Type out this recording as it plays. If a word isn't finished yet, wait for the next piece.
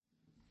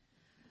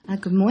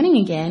Good morning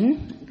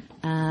again.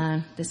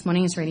 This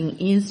morning's reading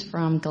is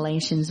from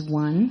Galatians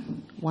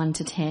 1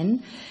 to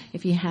 10.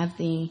 If you have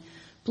the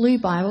blue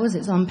Bibles,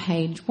 it's on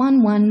page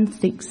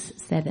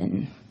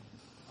 1167.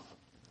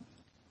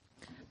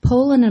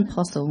 Paul, an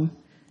apostle,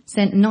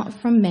 sent not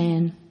from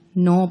man,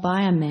 nor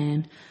by a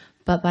man,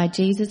 but by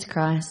Jesus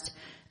Christ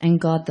and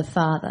God the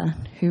Father,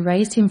 who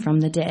raised him from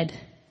the dead,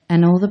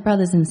 and all the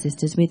brothers and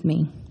sisters with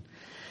me.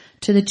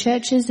 To the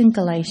churches in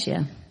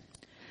Galatia,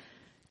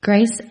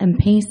 grace and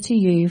peace to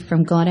you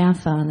from God our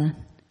Father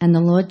and the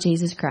Lord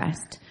Jesus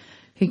Christ,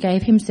 who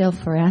gave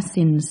himself for our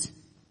sins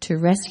to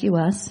rescue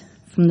us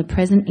from the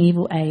present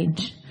evil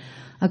age,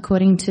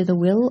 according to the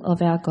will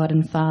of our God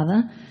and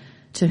Father,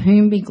 to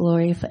whom be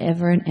glory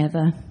forever and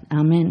ever.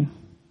 Amen.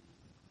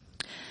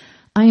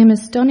 I am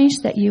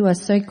astonished that you are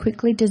so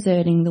quickly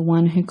deserting the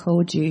one who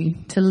called you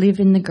to live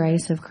in the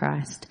grace of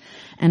Christ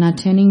and are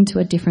turning to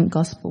a different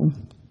gospel,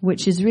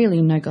 which is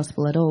really no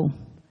gospel at all.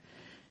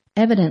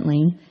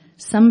 Evidently,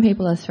 some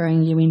people are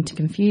throwing you into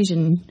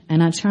confusion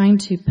and are trying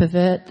to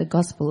pervert the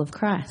gospel of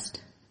Christ.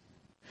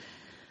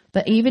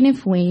 But even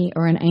if we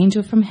or an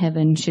angel from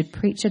heaven should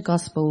preach a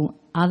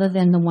gospel other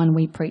than the one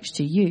we preach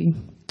to you,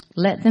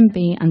 let them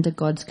be under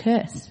God's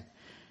curse.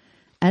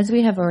 As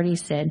we have already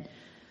said,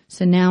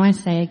 so now I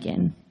say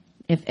again,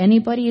 if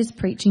anybody is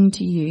preaching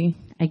to you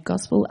a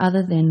gospel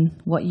other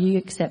than what you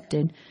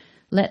accepted,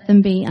 let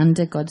them be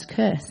under God's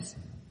curse.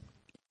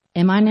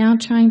 Am I now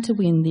trying to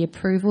win the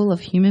approval of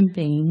human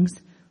beings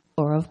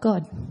or of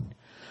God?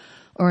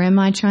 Or am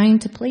I trying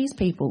to please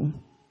people?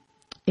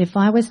 If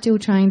I were still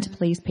trying to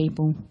please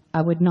people,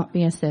 I would not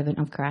be a servant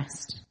of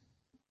Christ.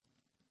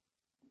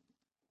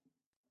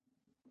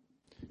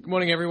 Good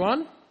morning,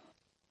 everyone.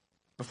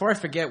 Before I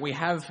forget, we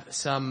have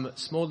some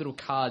small little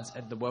cards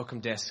at the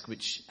welcome desk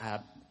which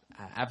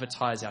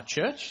advertise our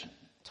church,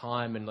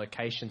 time and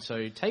location.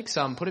 So take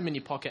some, put them in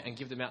your pocket and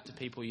give them out to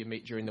people you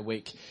meet during the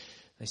week.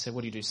 They said,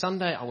 what do you do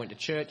Sunday? I went to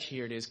church.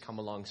 Here it is. Come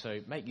along. So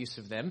make use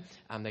of them.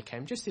 They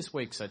came just this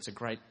week, so it's a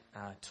great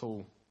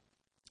tool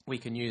we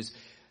can use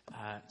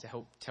to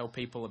help tell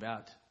people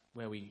about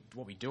what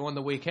we do on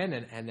the weekend,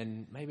 and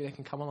then maybe they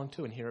can come along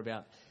too and hear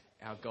about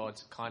our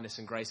God's kindness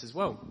and grace as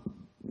well.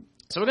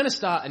 So we're going to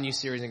start a new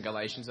series in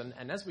Galatians,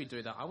 and as we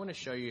do that, I want to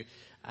show you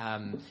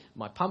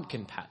my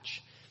pumpkin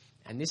patch.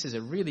 And this is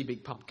a really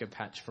big pumpkin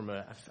patch from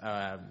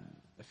a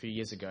few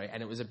years ago,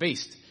 and it was a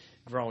beast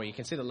growing. You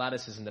can see the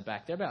lattices in the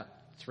back. They're about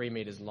 3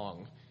 meters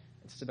long.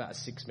 It's about a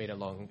 6 meter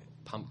long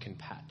pumpkin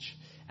patch.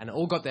 And it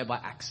all got there by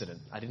accident.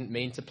 I didn't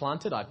mean to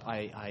plant it.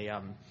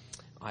 I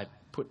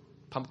put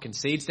pumpkin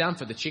seeds down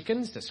for the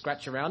chickens to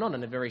scratch around on,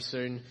 and then very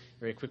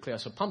quickly I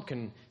saw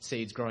pumpkin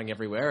seeds growing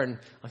everywhere, and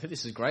I thought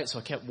this is great, so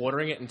I kept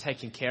watering it and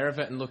taking care of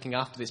it and looking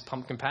after this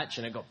pumpkin patch,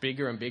 and it got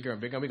bigger and bigger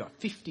and bigger, and we got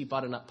 50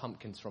 butternut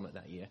pumpkins from it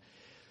that year.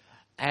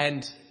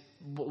 And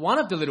one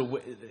of the little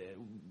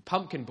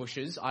pumpkin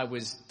bushes I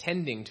was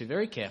tending to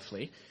very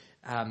carefully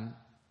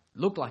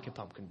looked like a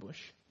pumpkin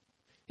bush.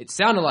 It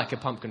sounded like a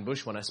pumpkin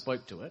bush when I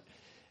spoke to it,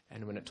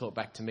 and when it talked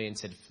back to me and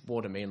said,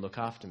 water me and look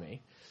after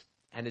me.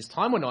 And as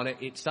time went on,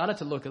 it started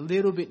to look a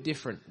little bit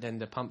different than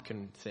the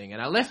pumpkin thing.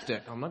 And I left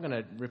it. I'm not going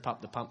to rip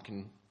up the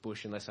pumpkin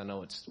bush unless I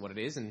know it's what it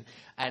is. And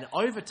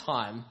over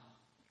time,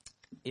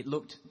 it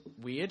looked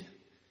weird,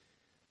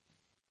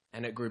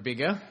 and it grew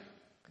bigger.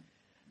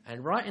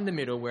 And right in the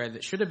middle, where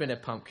it should have been a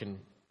pumpkin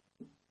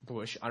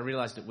bush, I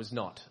realized it was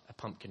not a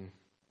pumpkin.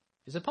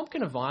 Is a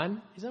pumpkin a vine?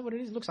 Is that what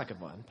it is? It looks like a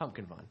vine,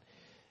 pumpkin vine.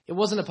 It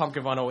wasn't a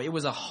pumpkin vine at all. It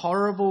was a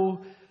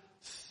horrible,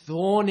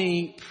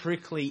 thorny,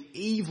 prickly,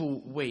 evil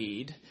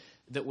weed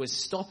that was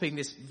stopping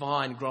this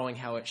vine growing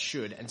how it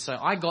should. And so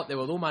I got there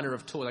with all manner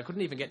of tools. I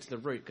couldn't even get to the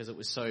root because it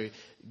was so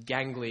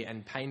gangly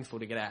and painful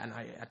to get out. And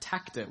I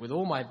attacked it with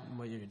all my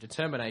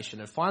determination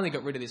and finally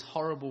got rid of this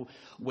horrible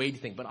weed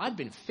thing. But I'd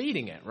been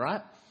feeding it,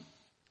 right?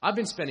 I've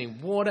been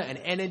spending water and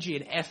energy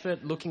and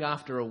effort looking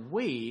after a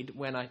weed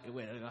when I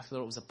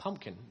thought it was a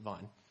pumpkin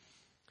vine.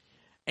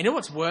 And you know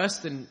what's worse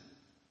than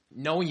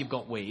knowing you've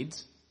got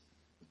weeds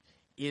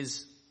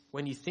is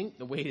when you think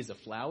the weed is a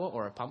flower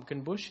or a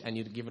pumpkin bush and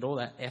you give it all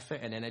that effort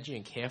and energy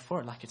and care for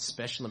it like it's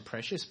special and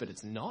precious, but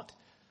it's not.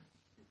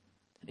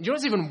 And you know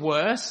what's even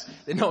worse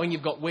than knowing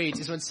you've got weeds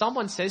is when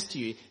someone says to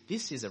you,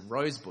 this is a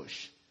rose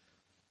bush,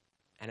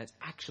 and it's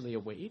actually a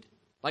weed.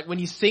 Like when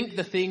you think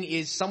the thing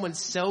is, someone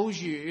sells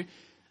you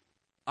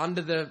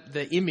under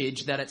the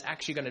image that it's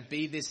actually going to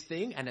be this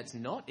thing, and it's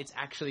not. It's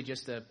actually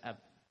just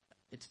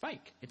it's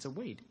fake. It's a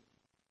weed.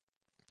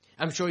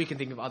 I'm sure you can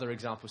think of other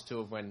examples too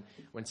of when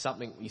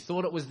something, you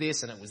thought it was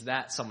this and it was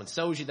that, someone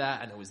sells you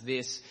that and it was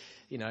this,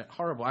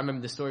 horrible. I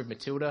remember the story of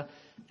Matilda,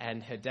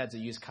 and her dad's a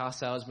used car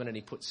salesman, and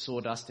he put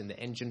sawdust in the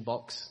engine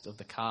box of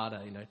the car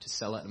to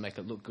sell it and make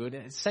it look good.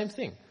 And it's the same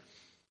thing.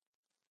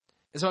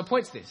 And so my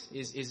point to this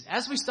is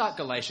as we start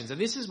Galatians, and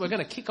we're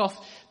going to kick off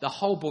the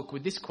whole book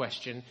with this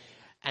question,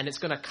 and it's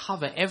going to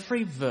cover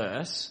every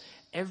verse,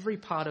 every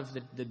part of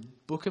the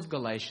book of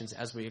Galatians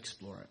as we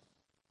explore it.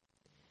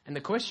 And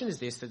the question is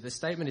this, that the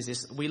statement is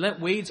this: we let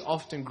weeds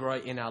often grow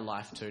in our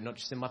life too, not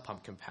just in my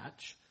pumpkin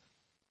patch.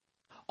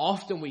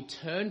 often we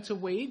turn to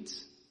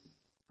weeds,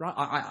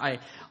 right?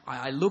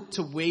 I look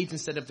to weeds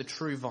instead of the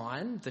true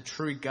vine, the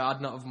true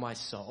gardener of my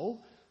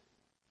soul.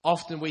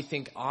 Often we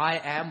think I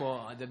am or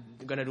I'm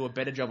going to do a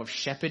better job of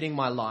shepherding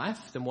my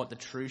life than what the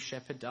true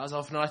shepherd does.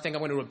 Often I think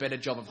I'm going to do a better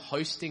job of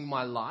hosting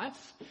my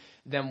life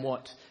than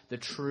what the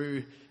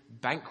true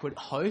banquet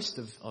host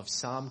of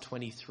Psalm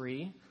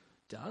 23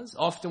 does.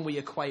 Often we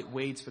equate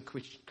weeds for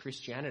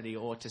Christianity,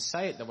 or to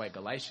say it the way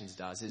Galatians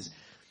does, is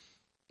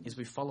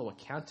we follow a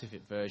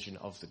counterfeit version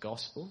of the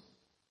gospel.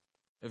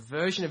 A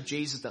version of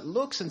Jesus that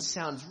looks and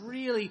sounds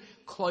really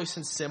close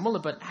and similar,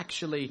 but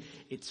actually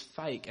it's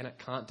fake and it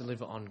can't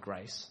deliver on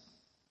grace.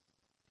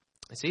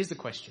 And so here's the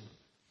question.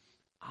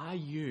 Are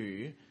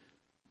you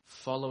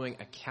following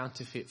a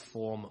counterfeit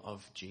form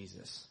of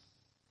Jesus?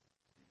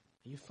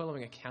 Are you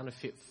following a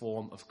counterfeit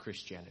form of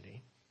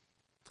Christianity?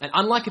 And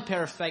unlike a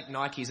pair of fake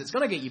Nikes, it's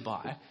going to get you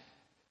by.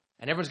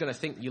 And everyone's going to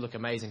think you look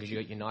amazing because you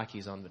got your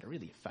Nikes on, but are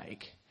really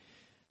fake.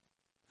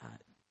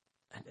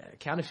 And a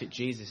counterfeit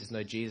Jesus is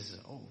no Jesus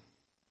at all.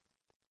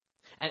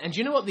 And do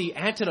you know what the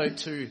antidote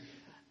to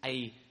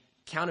a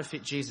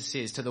counterfeit Jesus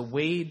is, to the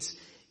weeds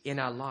in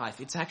our life?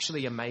 It's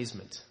actually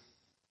amazement.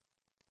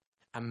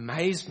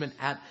 Amazement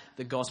at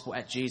the gospel,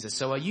 at Jesus.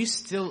 So are you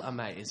still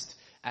amazed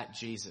at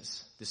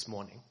Jesus this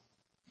morning?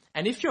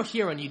 And if you're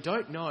here and you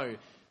don't know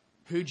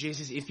who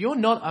Jesus is, if you're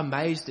not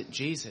amazed at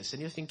Jesus and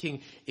you're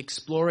thinking,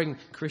 exploring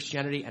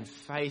Christianity and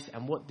faith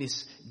and what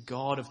this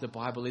God of the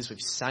Bible is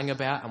we've sang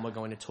about and we're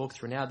going to talk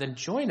through now, then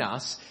join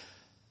us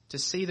to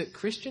see that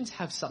Christians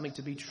have something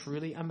to be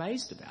truly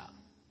amazed about.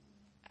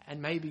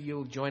 And maybe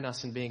you'll join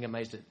us in being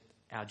amazed at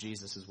our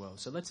Jesus as well.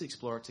 So let's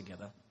explore it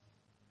together.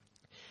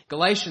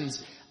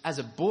 Galatians, as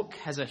a book,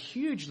 has a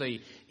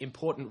hugely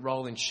important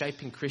role in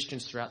shaping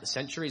Christians throughout the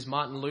centuries.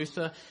 Martin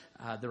Luther,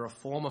 the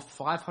reformer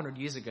 500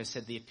 years ago,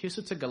 said the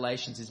epistle to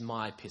Galatians is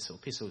my epistle.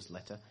 Epistle is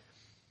letter.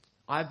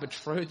 I have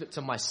betrothed it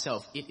to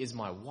myself. It is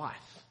my wife.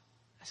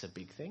 That's a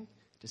big thing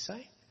to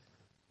say.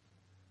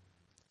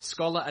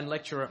 Scholar and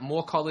lecturer at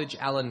Moore College,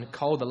 Alan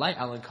Cole, the late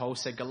Alan Cole,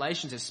 said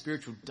Galatians is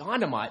spiritual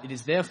dynamite. It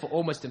is therefore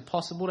almost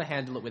impossible to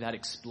handle it without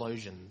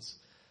explosions.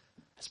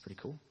 That's pretty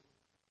cool.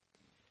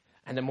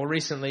 And then more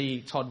recently,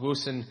 Todd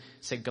Wilson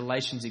said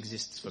Galatians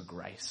exists for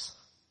grace.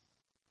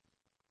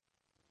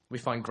 We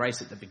find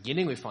grace at the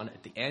beginning, we find it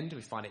at the end,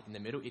 we find it in the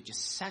middle. It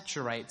just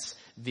saturates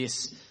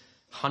this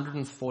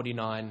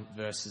 149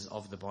 verses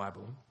of the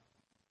Bible.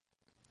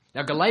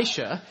 Now,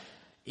 Galatia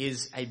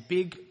is a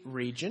big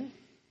region.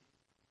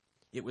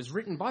 It was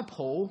written by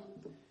Paul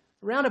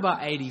around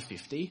about AD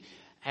 50,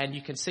 and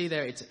you can see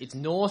there it's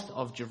north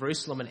of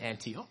Jerusalem and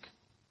Antioch.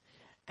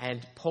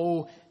 And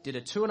Paul did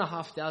a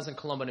 2,500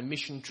 kilometre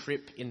mission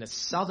trip in the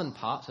southern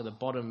part, so the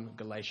bottom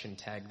Galatian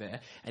tag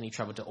there, and he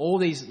travelled to all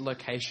these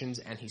locations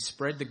and he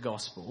spread the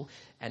gospel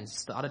and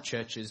started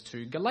churches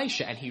to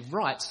Galatia. And he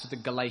writes to the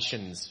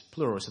Galatians,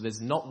 plural, so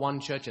there's not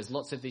one church, there's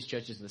lots of these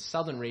churches in the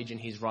southern region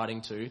he's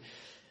writing to.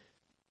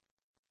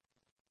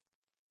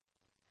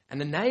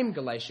 And the name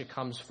Galatia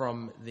comes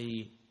from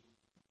the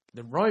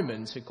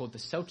Romans who called the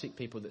Celtic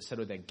people that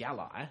settled there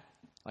Galli,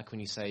 like when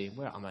you say,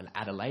 well, I'm an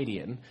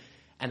Adelaidean,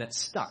 and it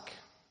stuck.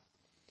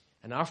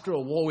 And after a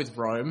war with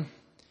Rome,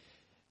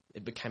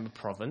 it became a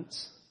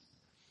province,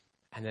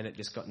 and then it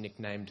just got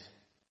nicknamed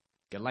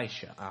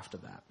Galatia after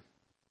that.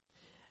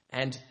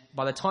 And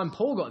by the time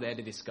Paul got there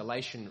to this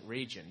Galatian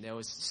region, there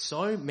was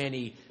so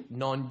many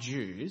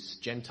non-Jews,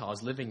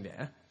 Gentiles living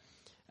there,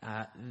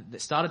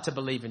 that started to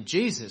believe in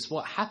Jesus.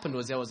 What happened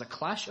was there was a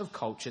clash of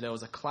culture, there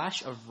was a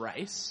clash of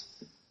race,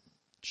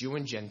 Jew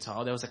and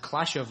Gentile, there was a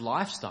clash of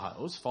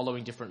lifestyles,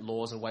 following different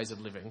laws and ways of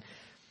living,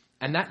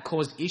 and that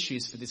caused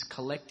issues for this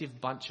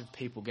collective bunch of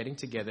people getting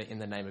together in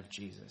the name of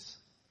Jesus.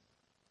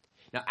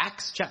 Now,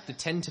 Acts chapter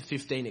 10 to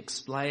 15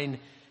 explain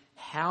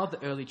how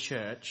the early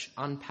church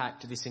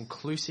unpacked this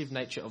inclusive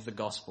nature of the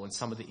gospel and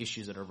some of the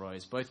issues that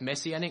arose. Both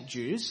Messianic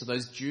Jews, so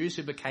those Jews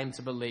who became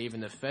to believe in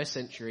the first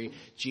century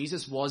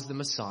Jesus was the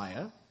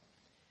Messiah,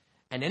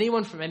 and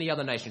anyone from any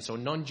other nation, so a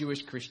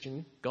non-Jewish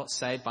Christian, got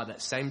saved by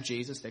that same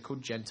Jesus. They're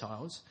called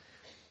Gentiles,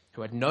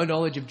 who had no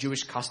knowledge of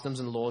Jewish customs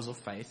and laws or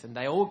faith, and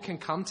they all can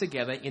come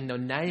together in the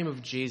name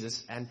of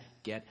Jesus and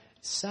get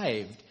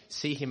saved,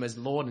 see him as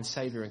Lord and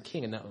Saviour and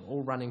King, and they're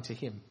all running to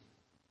him.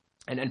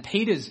 And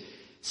Peter's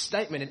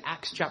statement in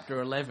Acts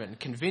chapter 11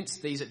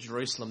 convinced these at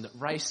Jerusalem that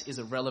race is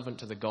irrelevant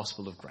to the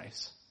gospel of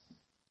grace.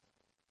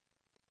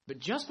 But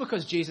just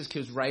because Jesus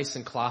kills race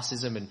and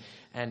classism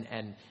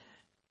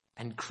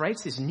and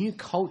creates this new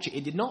culture,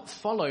 it did not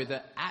follow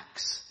that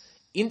Acts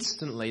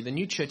instantly, the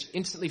new church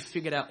instantly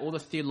figured out all the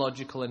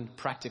theological and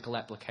practical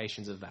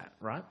applications of that,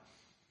 right?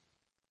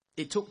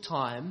 It took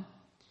time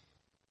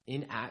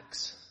in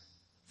Acts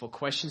for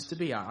questions to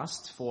be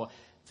asked, for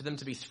them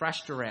to be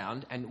thrashed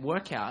around and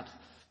work out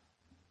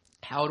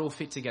how it all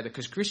fit together,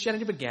 because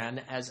Christianity began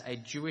as a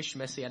Jewish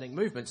messianic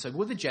movement. So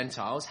will the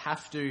Gentiles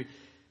have to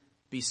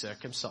be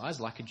circumcised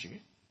like a Jew?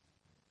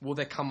 Will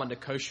they come under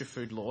kosher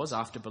food laws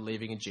after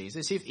believing in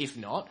Jesus? If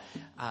not,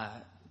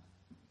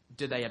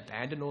 do they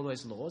abandon all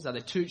those laws? Are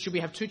there should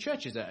we have two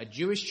churches, a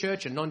Jewish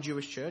church, a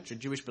non-Jewish church, a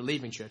Jewish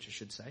believing church, I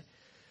should say?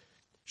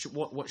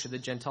 What should the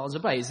Gentiles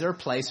obey? Is there a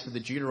place for the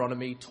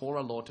Deuteronomy,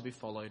 Torah law to be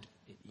followed,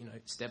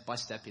 step by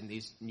step in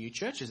these new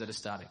churches that are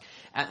starting?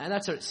 And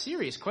that's a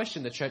serious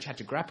question the church had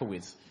to grapple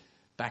with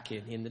back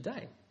in the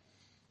day.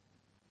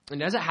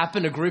 And as it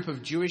happened, a group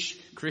of Jewish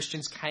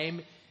Christians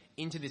came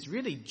into this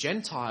really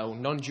Gentile,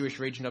 non-Jewish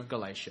region of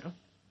Galatia,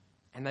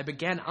 and they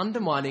began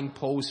undermining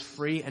Paul's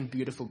free and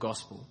beautiful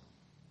gospel.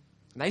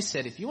 And they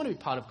said, if you want to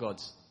be part of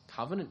God's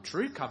covenant,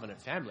 true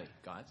covenant family,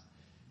 guys,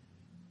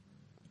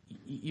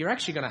 you're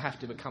actually going to have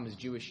to become as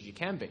Jewish as you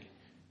can be.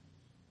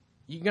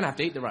 You're going to have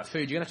to eat the right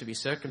food. You're going to have to be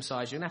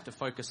circumcised. You're going to have to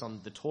focus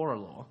on the Torah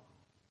law.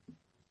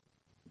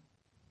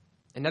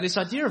 And now this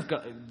idea of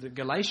the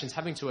Galatians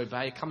having to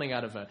obey, coming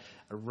out of a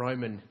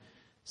Roman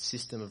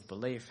system of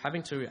belief,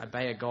 having to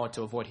obey a God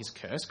to avoid his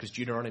curse, because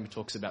Deuteronomy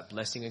talks about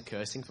blessing and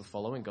cursing for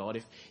following God.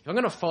 If I'm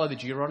going to follow the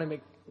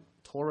Deuteronomic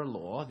Torah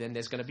law, then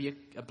there's going to be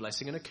a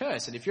blessing and a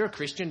curse. And if you're a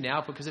Christian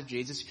now because of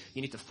Jesus,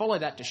 you need to follow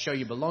that to show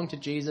you belong to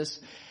Jesus.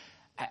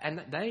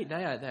 And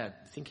they're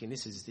thinking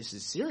this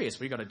is serious.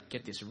 We've got to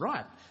get this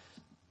right.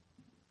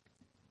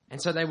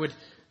 And so they would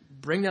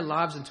bring their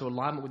lives into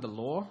alignment with the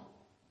law.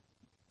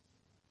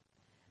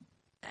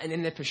 And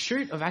in their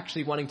pursuit of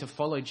actually wanting to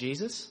follow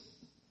Jesus,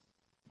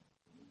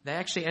 they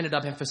actually ended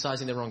up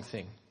emphasizing the wrong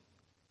thing.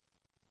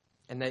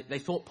 And they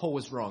thought Paul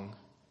was wrong.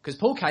 Because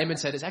Paul came and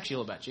said it's actually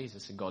all about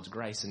Jesus and God's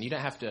grace. And you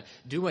don't have to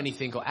do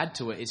anything or add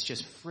to it. It's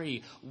just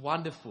free,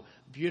 wonderful,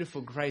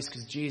 beautiful grace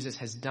because Jesus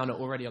has done it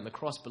already on the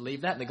cross.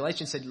 Believe that. And the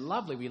Galatians said,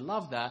 lovely, we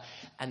love that.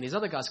 And these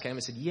other guys came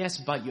and said, yes,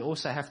 but you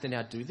also have to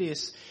now do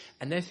this.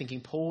 And they're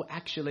thinking, Paul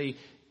actually,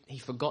 he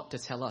forgot to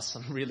tell us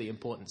some really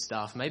important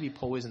stuff. Maybe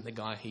Paul isn't the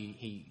guy,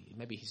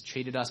 maybe he's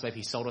cheated us. Maybe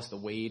he sold us the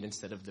weed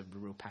instead of the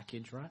real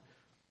package, right?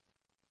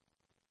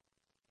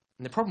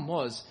 And the problem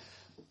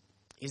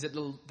is that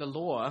the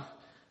law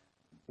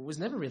was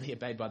never really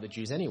obeyed by the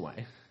Jews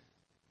anyway.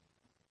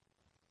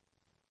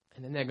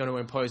 And then they're going to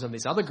impose on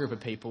this other group of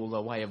people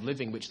a way of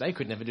living which they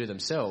could never do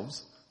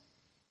themselves.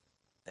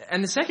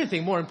 And the second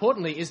thing, more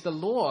importantly, is the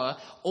law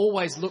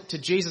always looked to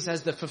Jesus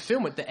as the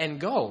fulfillment, the end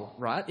goal,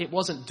 right? It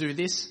wasn't do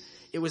this,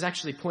 it was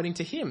actually pointing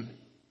to him.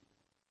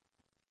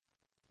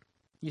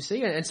 You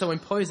see? And so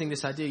imposing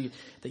this idea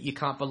that you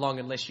can't belong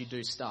unless you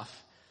do stuff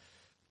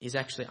is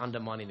actually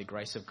undermining the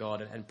grace of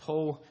God. And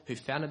Paul, who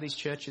founded these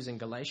churches in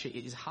Galatia,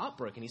 is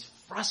heartbroken. He's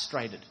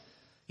frustrated.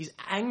 He's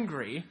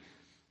angry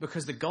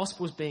because the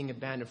gospel is being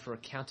abandoned for a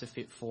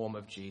counterfeit form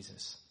of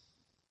Jesus.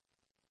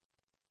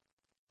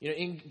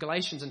 In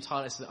Galatians and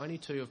Titus, the only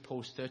two of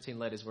Paul's 13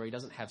 letters where he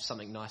doesn't have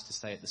something nice to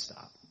say at the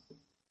start.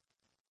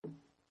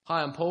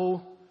 Hi, I'm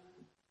Paul,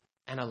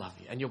 and I love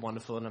you, and you're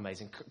wonderful and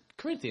amazing.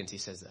 Corinthians, he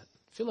says that.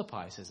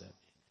 Philippi says that.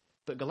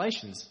 But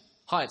Galatians,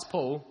 hi, it's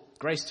Paul,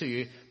 grace to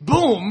you.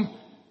 Boom!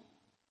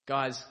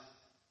 Guys,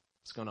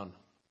 what's going on?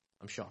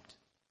 I'm shocked.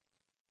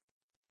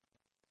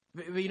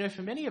 But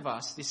for many of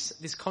us,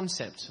 this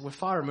concept, we're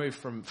far removed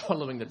from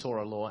following the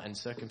Torah law and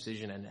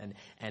circumcision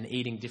and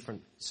eating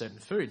different certain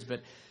foods,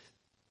 but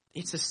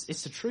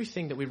it's a true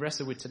thing that we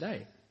wrestle with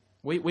today.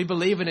 We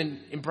believe in and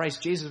embrace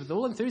Jesus with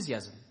all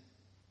enthusiasm.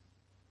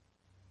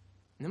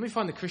 And then we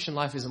find the Christian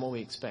life isn't what we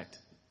expect.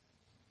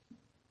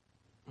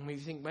 And we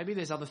think maybe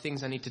there's other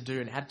things I need to do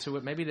and add to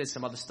it. Maybe there's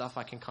some other stuff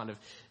I can kind of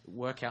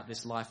work out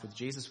this life with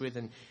Jesus with.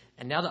 And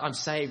now that I'm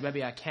saved,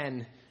 maybe I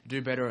can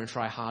do better and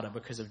try harder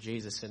because of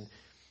Jesus. And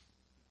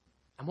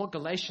what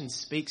Galatians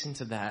speaks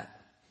into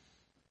that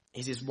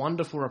is this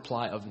wonderful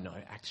reply of no,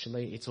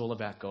 actually, it's all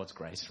about God's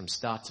grace from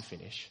start to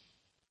finish.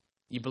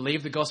 You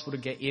believe the gospel to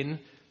get in,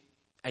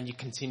 and you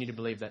continue to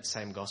believe that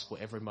same gospel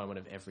every moment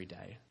of every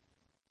day.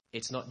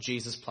 It's not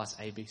Jesus plus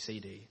A, B, C,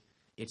 D.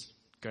 It's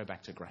go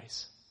back to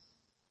grace.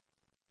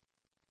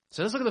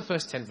 So let's look at the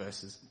first 10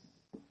 verses.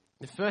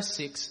 The first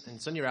 6, and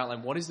it's on your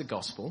outline, what is the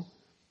gospel?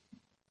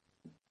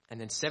 And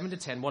then 7 to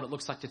 10, what it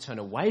looks like to turn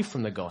away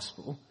from the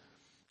gospel.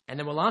 And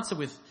then we'll answer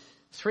with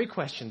 3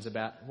 questions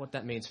about what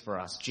that means for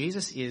us.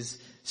 Jesus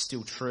is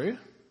still true.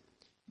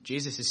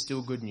 Jesus is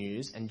still good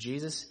news. And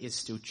Jesus is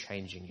still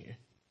changing you.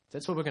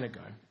 That's where we're going to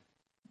go.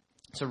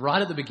 So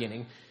right at the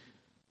beginning,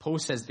 Paul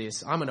says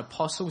this, I'm an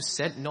apostle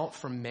sent not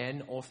from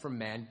men or from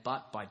man,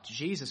 but by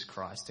Jesus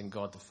Christ and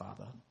God the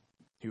Father,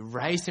 who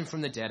raised him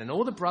from the dead, and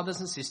all the brothers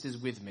and sisters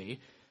with me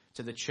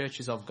to the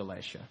churches of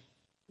Galatia.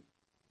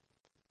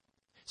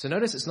 So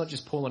notice it's not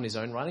just Paul on his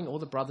own writing, all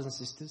the brothers and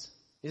sisters.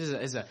 This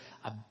is a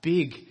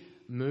big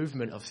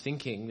movement of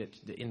thinking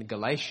that in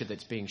Galatia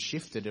that's being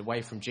shifted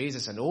away from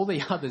Jesus, and all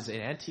the others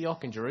in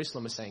Antioch and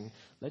Jerusalem are saying,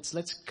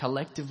 let's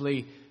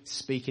collectively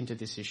speak into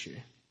this issue.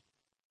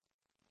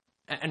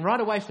 And right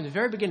away from the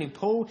very beginning,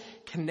 Paul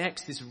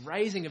connects this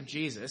raising of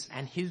Jesus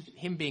and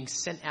him being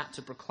sent out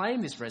to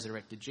proclaim this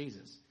resurrected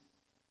Jesus.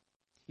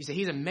 You see,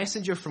 he's a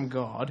messenger from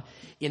God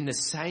in the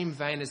same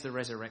vein as the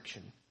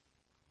resurrection.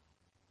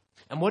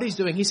 And what he's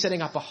doing, he's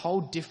setting up a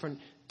whole different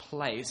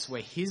place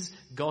where his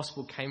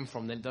gospel came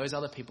from than those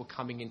other people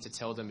coming in to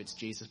tell them it's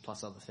Jesus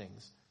plus other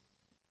things.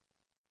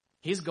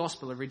 His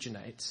gospel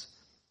originates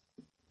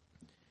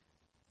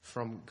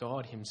from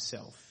God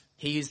himself.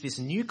 He is this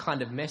new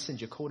kind of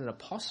messenger called an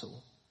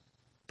apostle,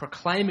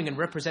 proclaiming and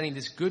representing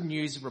this good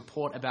news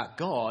report about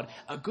God,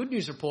 a good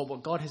news report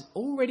what God has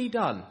already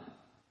done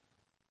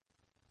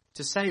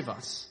to save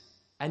us.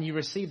 And you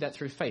receive that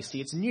through faith. See,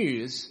 it's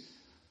news.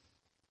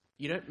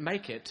 You don't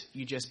make it,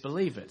 you just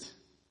believe it.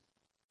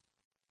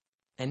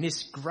 And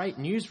this great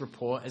news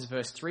report, as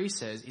verse 3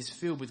 says, is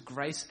filled with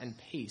grace and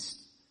peace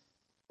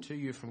to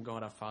you from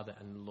God our Father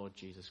and the Lord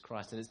Jesus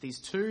Christ. And it's these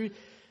two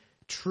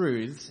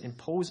truths in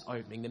Paul's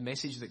opening, the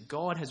message that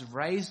God has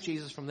raised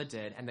Jesus from the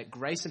dead and that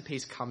grace and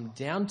peace come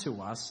down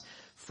to us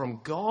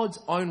from God's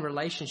own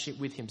relationship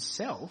with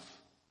himself,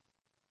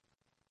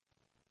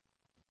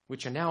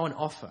 which are now on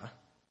offer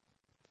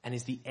and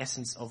is the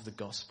essence of the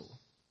gospel.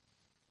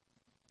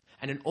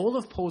 And in all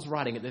of Paul's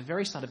writing, at the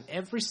very start of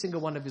every single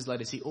one of his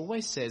letters, he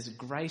always says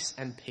grace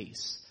and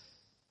peace.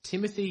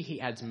 Timothy, he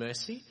adds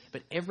mercy,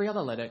 but every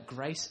other letter,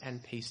 grace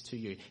and peace to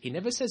you. He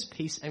never says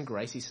peace and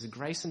grace, he says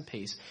grace and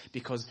peace,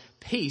 because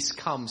peace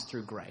comes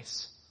through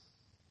grace.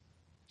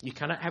 You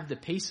cannot have the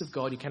peace of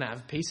God, you cannot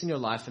have peace in your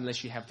life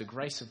unless you have the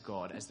grace of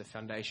God as the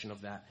foundation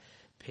of that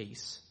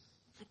peace.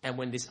 And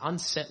when this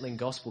unsettling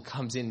gospel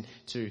comes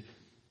into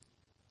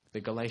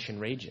the Galatian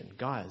region,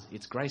 guys,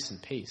 it's grace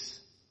and peace.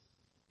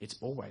 It's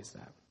always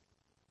that.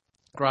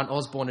 Grant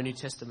Osborne, a New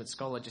Testament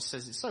scholar, just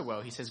says it so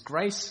well. He says,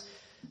 grace,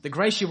 the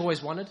grace you've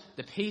always wanted,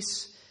 the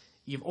peace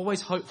you've always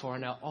hoped for are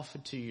now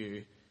offered to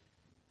you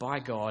by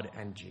God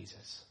and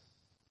Jesus.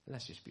 And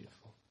that's just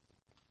beautiful.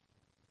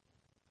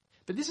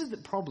 But this is the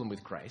problem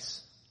with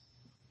grace.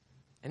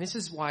 And this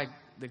is why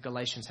the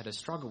Galatians had a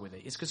struggle with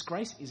it. It's because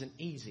grace isn't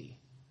easy.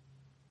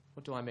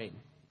 What do I mean?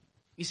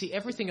 You see,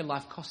 everything in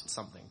life costs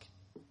something.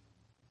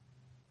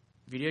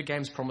 Video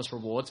games promise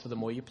rewards for the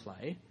more you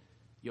play.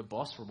 Your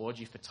boss rewards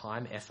you for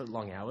time, effort,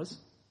 long hours.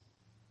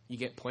 You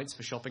get points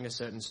for shopping at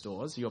certain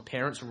stores. Your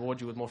parents reward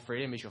you with more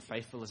freedom as you're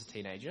faithful as a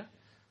teenager.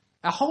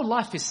 Our whole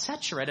life is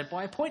saturated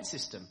by a point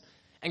system.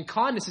 And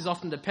kindness is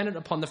often dependent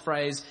upon the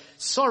phrase,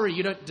 sorry,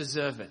 you don't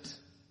deserve it.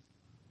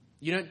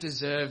 You don't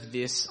deserve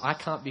this. I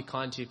can't be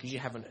kind to you because you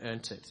haven't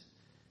earned it.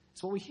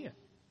 It's what we hear.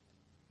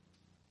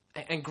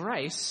 And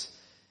grace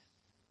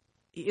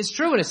is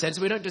true in a sense.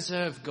 We don't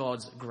deserve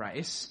God's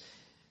grace.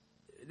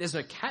 There's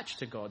no catch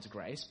to God's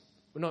grace.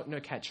 Well, no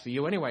catch for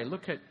you anyway.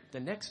 Look at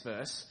the next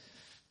verse.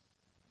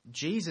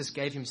 Jesus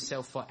gave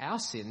himself for our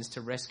sins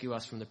to rescue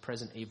us from the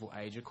present evil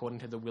age according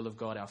to the will of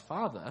God our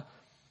Father,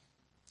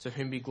 to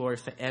whom be glory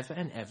forever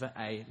and ever.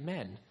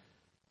 Amen.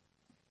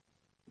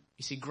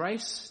 You see,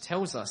 grace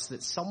tells us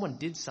that someone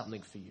did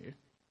something for you,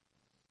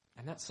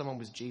 and that someone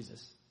was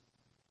Jesus.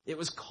 It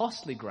was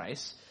costly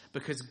grace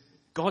because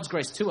God's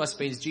grace to us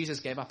means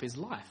Jesus gave up his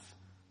life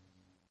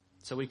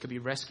so we could be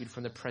rescued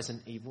from the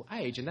present evil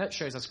age. And that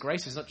shows us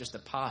grace is not just a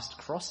past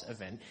cross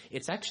event.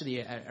 It's actually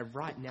a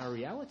right now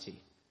reality.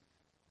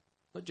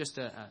 Not just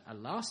a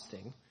last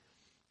thing,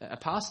 a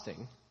past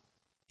thing.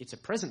 It's a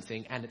present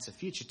thing and it's a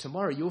future.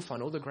 Tomorrow you'll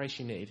find all the grace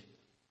you need.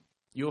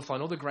 You'll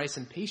find all the grace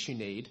and peace you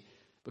need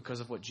because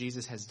of what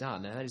Jesus has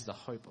done. And that is the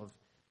hope of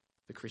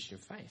the Christian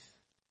faith.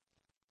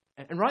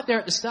 And right there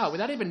at the start,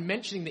 without even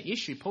mentioning the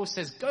issue, Paul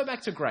says, go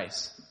back to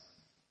grace.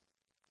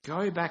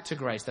 Go back to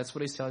grace. That's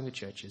what he's telling the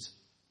churches.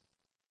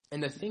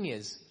 And the thing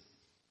is,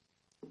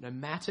 no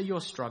matter your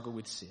struggle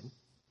with sin,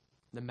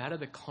 no matter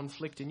the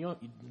conflict in your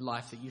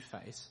life that you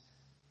face,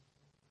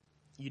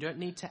 you don't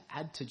need to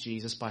add to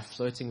Jesus by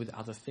flirting with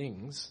other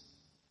things.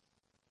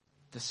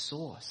 The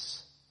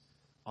source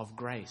of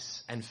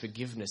grace and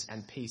forgiveness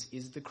and peace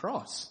is the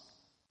cross.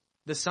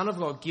 The Son of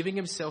God giving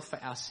himself for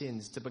our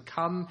sins to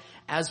become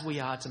as we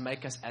are, to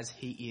make us as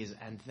he is.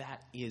 And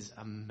that is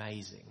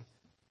amazing.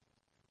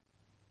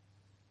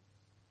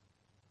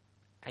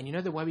 And you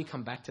know the way we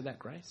come back to that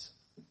grace?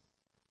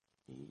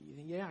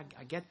 Yeah,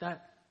 I get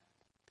that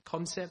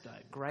concept.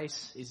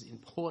 Grace is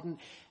important.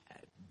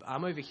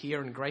 I'm over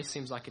here and grace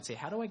seems like it's here.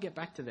 How do I get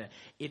back to there?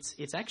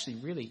 It's actually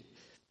really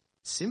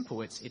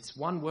simple. It's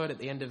one word at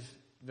the end of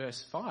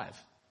verse 5.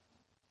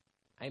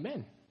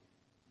 Amen.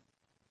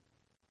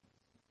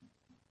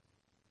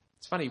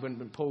 It's funny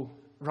when Paul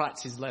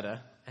writes his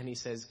letter and he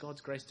says,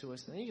 God's grace to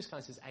us, and then he just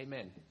kind of says,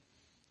 Amen.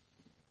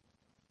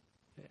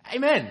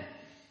 Amen.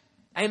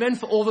 Amen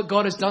for all that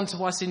God has done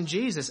to us in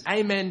Jesus.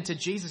 Amen to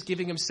Jesus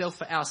giving himself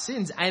for our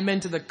sins. Amen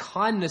to the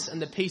kindness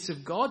and the peace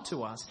of God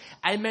to us.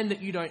 Amen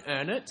that you don't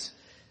earn it.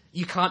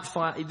 You can't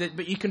find it,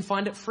 but you can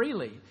find it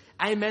freely.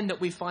 Amen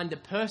that we find a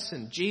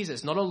person,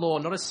 Jesus, not a law,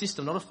 not a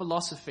system, not a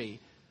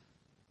philosophy.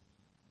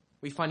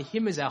 We find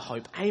him as our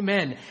hope.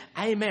 Amen.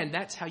 Amen.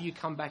 That's how you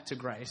come back to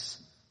grace.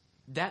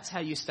 That's how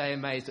you stay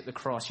amazed at the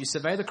cross. You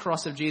survey the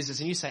cross of Jesus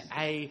and you say,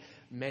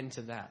 Amen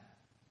to that.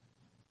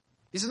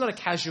 This is not a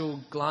casual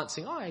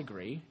glancing, I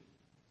agree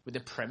with the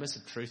premise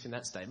of truth in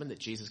that statement that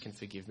Jesus can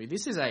forgive me.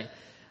 This is a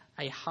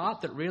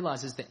heart that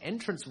realizes the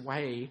entrance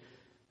way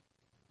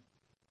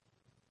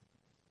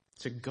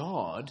to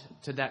God,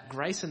 to that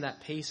grace and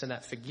that peace and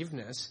that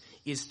forgiveness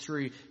is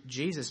through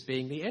Jesus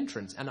being the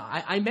entrance. And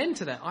amen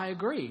to that. I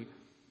agree.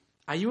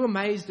 Are you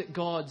amazed at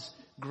God's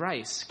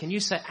grace. Can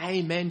you say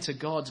amen to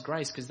God's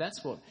grace? Because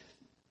that's what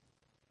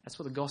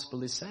the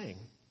gospel is saying.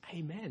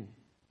 Amen.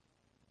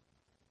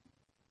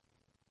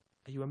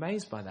 Are you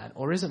amazed by that?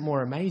 Or is it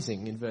more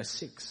amazing in verse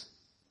 6?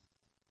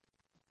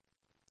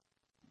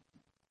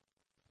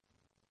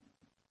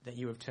 That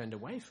you have turned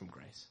away from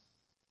grace.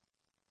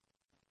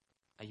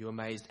 Are you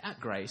amazed at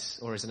grace,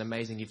 or is it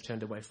amazing you've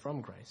turned away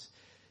from grace?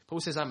 Paul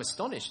says, I'm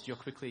astonished you're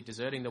quickly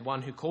deserting the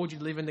one who called you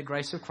to live in the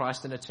grace of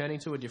Christ and are turning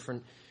to a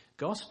different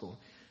gospel.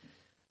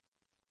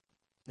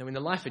 Now, in the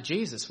life of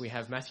Jesus, we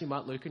have Matthew,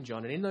 Mark, Luke, and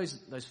John, and in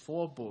those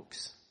 4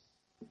 books,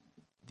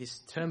 this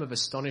term of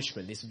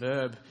astonishment, this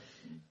verb,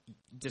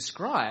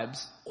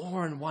 describes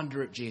awe and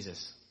wonder at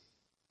Jesus.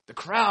 The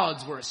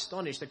crowds were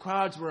astonished. The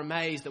crowds were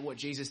amazed at what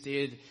Jesus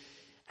did.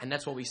 And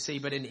that's what we see.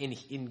 But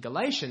in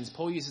Galatians,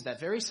 Paul uses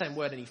that very same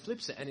word and he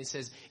flips it and he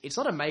says, it's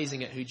not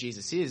amazing at who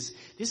Jesus is.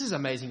 This is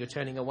amazing you're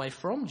turning away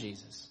from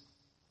Jesus.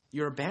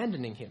 You're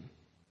abandoning him.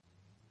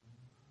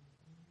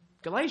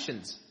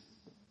 Galatians,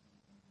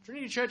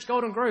 Trinity Church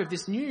Golden Grove,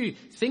 this new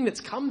thing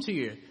that's come to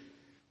you.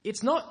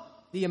 It's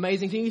not the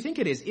amazing thing you think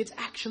it is. It's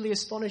actually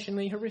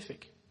astonishingly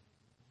horrific.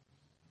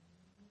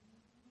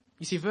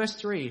 You see, verse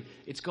 3,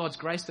 it's God's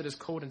grace that has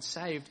called and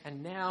saved,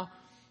 and now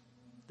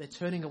they're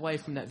turning away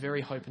from that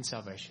very hope and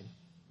salvation.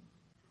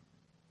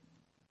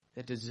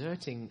 They're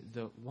deserting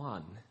the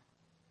one.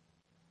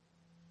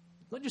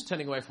 Not just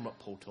turning away from what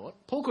Paul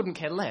taught. Paul couldn't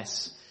care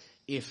less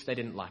if they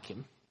didn't like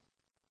him.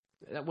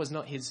 That was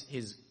not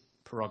his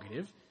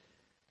prerogative.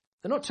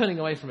 They're not turning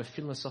away from a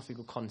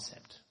philosophical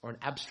concept or an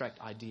abstract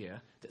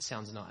idea that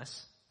sounds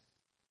nice.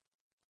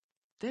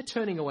 They're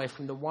turning away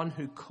from the one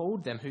who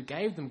called them, who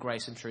gave them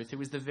grace and truth, who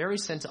is the very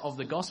center of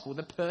the gospel,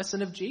 the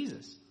person of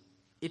Jesus.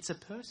 It's a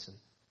person,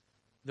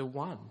 the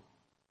one.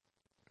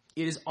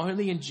 It is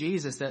only in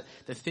Jesus that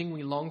the thing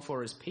we long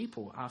for as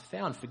people are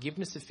found.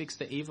 Forgiveness to fix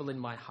the evil in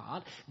my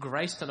heart,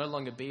 grace to no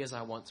longer be as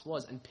I once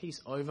was, and peace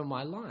over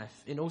my life,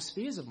 in all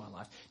spheres of my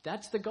life.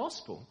 That's the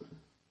gospel.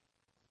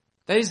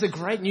 That is the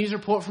great news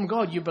report from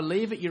God. You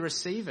believe it, you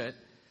receive it.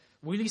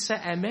 Will you say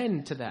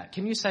amen to that?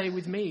 Can you say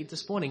with me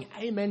this morning,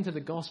 amen to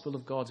the gospel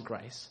of God's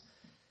grace?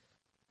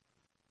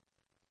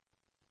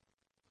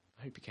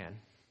 I hope you can.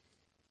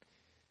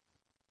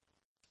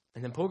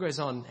 And then Paul goes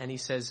on and he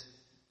says,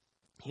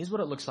 here's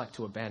what it looks like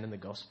to abandon the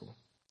gospel.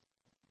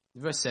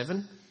 Verse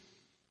 7,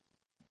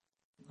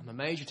 I'm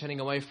amazed you're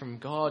turning away from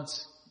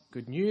God's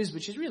good news,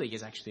 which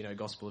is actually no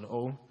gospel at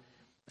all.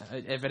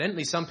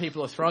 Evidently, some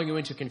people are throwing you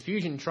into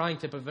confusion, trying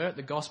to pervert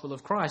the gospel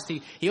of Christ.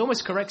 He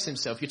almost corrects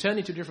himself. You're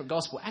turning to a different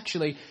gospel.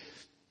 Actually,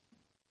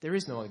 there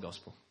is no other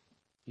gospel.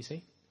 You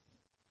see?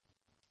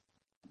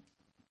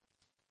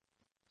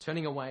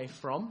 Turning away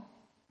from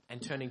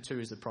and turning to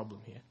is the problem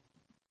here.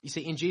 You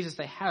see, in Jesus,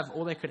 they have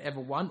all they could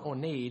ever want or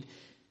need.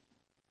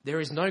 There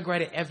is no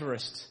greater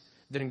Everest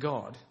than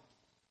God.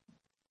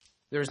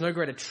 There is no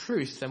greater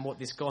truth than what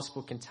this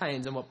gospel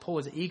contains, and what Paul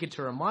is eager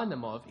to remind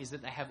them of is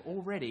that they have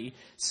already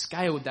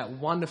scaled that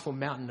wonderful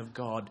mountain of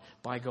God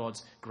by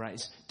God's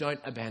grace. Don't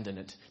abandon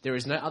it. There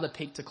is no other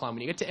peak to climb.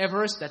 When you get to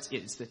Everest, that's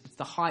it. It's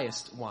the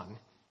highest one.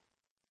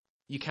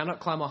 You cannot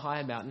climb a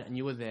higher mountain, and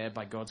you are there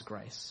by God's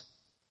grace.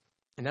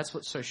 And that's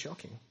what's so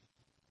shocking.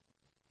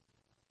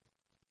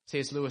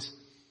 C.S. Lewis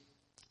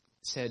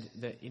said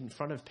that in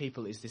front of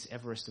people is this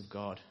Everest of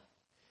God,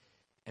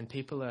 and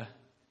people are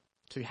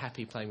too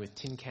happy playing with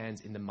tin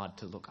cans in the mud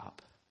to look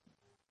up.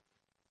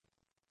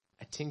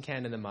 A tin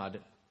can in the mud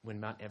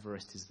when Mount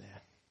Everest is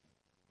there.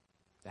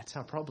 That's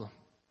our problem.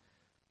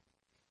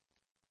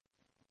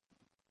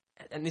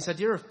 And this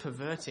idea of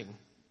perverting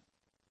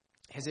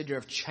has the idea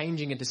of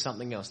changing into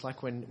something else,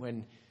 like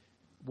when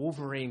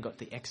Wolverine got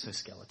the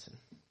exoskeleton.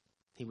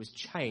 He was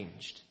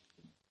changed.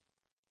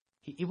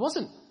 He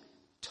wasn't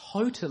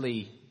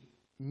totally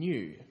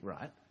new,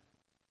 right?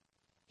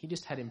 He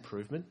just had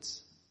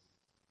improvements,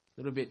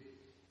 a little bit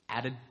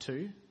added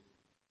to.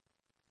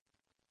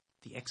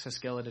 The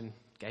exoskeleton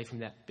gave him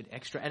that bit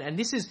extra. And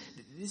this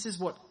is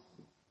what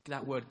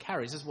that word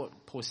carries. This is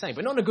what Paul's saying,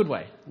 but not in a good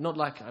way. Not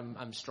like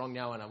I'm strong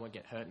now and I won't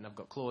get hurt and I've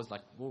got claws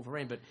like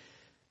Wolverine, but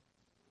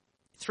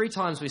 3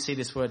 times we see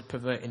this word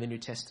pervert in the New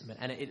Testament,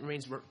 and it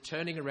means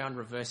turning around,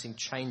 reversing,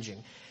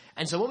 changing.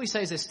 And so what we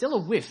say is there's still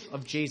a whiff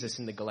of Jesus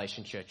in the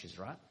Galatian churches,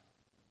 right?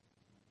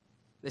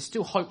 There's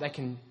still hope they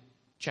can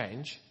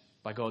change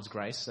by God's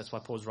grace. That's why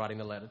Paul's writing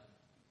the letter.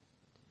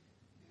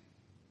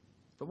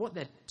 But what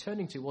they're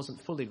turning to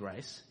wasn't fully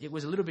grace. It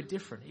was a little bit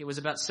different. It was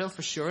about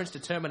self-assurance,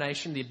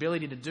 determination, the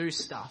ability to do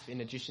stuff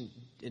in addition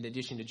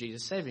to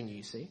Jesus saving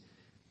you see.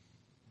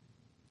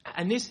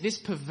 And this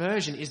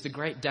perversion is the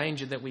great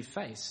danger that we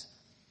face.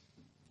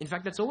 In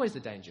fact, that's always the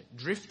danger.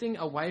 Drifting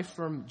away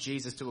from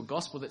Jesus to a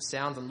gospel that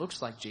sounds and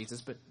looks like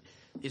Jesus, but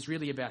is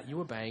really about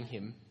you obeying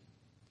him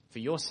for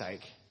your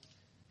sake,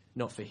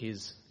 not for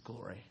his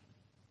glory.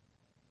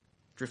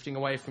 Drifting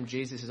away from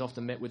Jesus is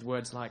often met with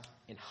words like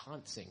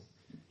enhancing,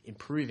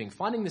 improving,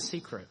 finding the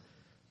secret.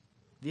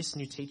 This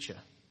new teacher,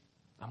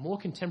 a more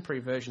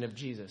contemporary version of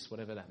Jesus,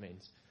 whatever that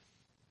means.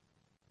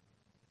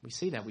 We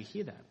see that, we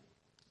hear that.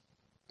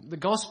 The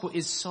gospel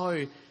is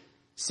so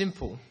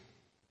Simple.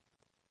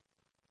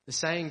 The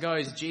saying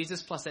goes,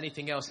 Jesus plus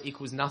anything else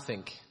equals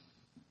nothing.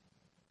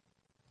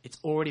 It's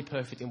already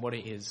perfect in what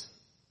it is.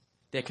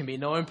 There can be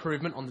no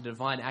improvement on the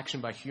divine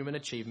action by human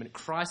achievement.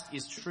 Christ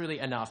is truly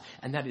enough,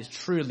 and that is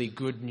truly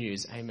good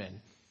news. Amen.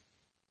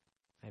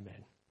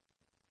 Amen.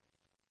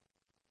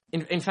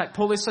 In fact,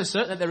 Paul is so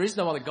certain that there is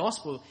no other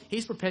gospel,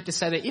 he's prepared to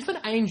say that if an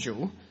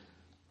angel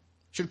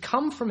should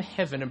come from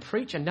heaven and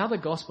preach another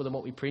gospel than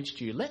what we preach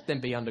to you, let them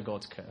be under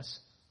God's curse.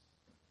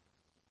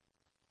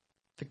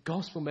 The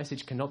gospel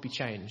message cannot be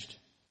changed.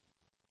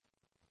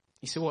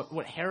 You see,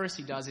 what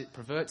heresy does, it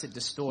perverts, it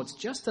distorts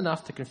just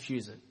enough to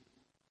confuse it.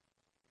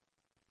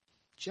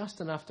 Just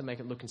enough to make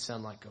it look and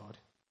sound like God.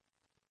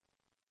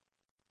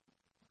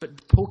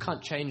 But Paul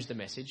can't change the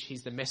message.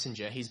 He's the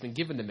messenger. He's been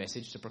given the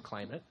message to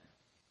proclaim it.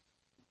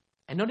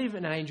 And not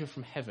even an angel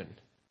from heaven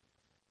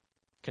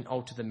can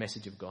alter the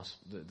message of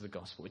the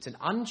gospel. It's an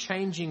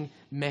unchanging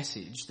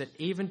message that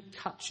even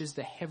touches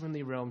the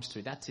heavenly realms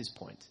too. That's his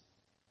point.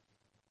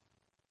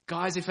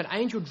 Guys, if an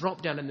angel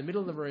dropped down in the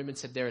middle of the room and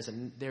said there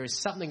is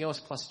something else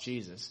plus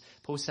Jesus,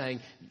 Paul's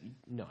saying,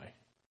 no.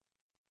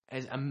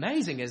 As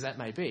amazing as that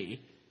may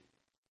be,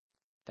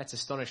 that's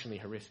astonishingly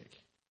horrific.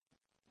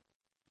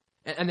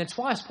 And then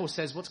twice Paul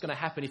says what's going to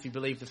happen if you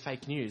believe the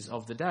fake news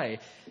of the day.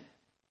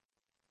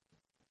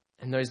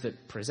 And those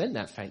that present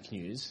that fake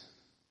news,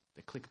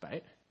 the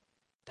clickbait,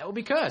 that will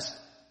be cursed.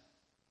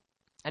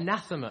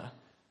 Anathema.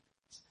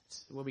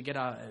 Where we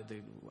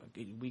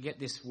get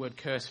this word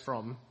curse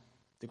from,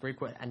 the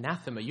Greek word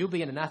anathema. You'll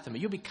be an anathema.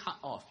 You'll be cut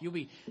off. You'll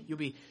be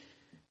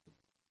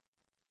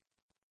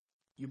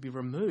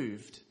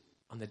removed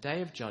on the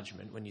day of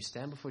judgment when you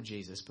stand before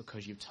Jesus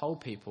because you've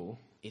told people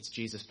it's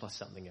Jesus plus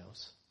something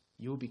else.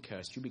 You'll be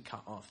cursed. You'll be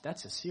cut off.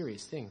 That's a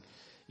serious thing.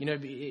 You know,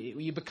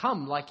 you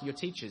become like your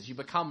teachers. You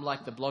become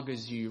like the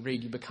bloggers you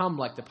read. You become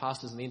like the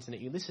pastors on the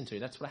internet you listen to.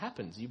 That's what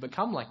happens. You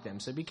become like them.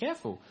 So be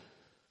careful.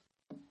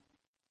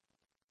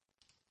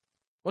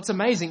 What's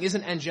amazing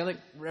isn't angelic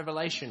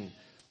revelation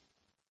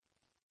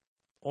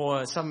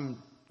or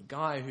some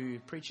guy who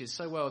preaches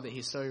so well that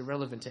he's so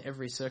relevant to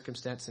every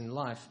circumstance in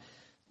life.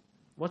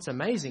 What's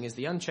amazing is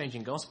the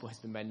unchanging gospel has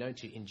been made known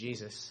to you in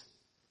Jesus.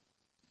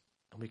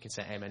 And we can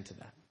say amen to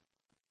that.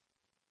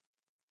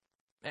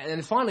 And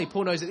then finally,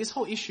 Paul knows that this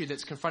whole issue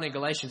that's confronting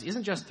Galatians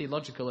isn't just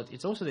theological,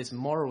 it's also this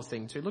moral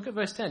thing too. Look at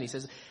verse 10. He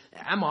says,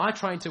 am I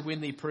trying to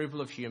win the approval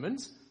of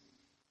humans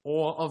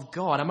or of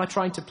God? Am I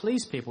trying to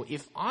please people?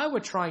 If I were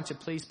trying to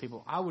please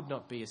people, I would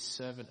not be a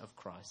servant of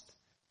Christ.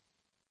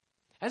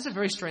 That's a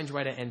very strange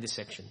way to end this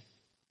section.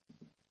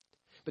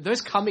 But those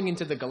coming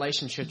into the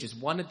Galatian churches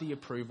wanted the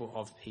approval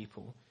of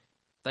people.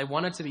 They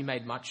wanted to be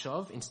made much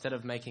of instead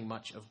of making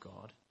much of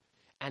God.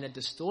 And a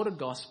distorted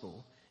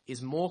gospel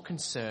is more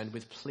concerned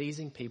with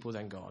pleasing people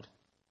than God.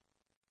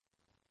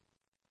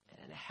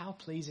 And how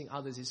pleasing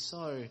others is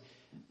so...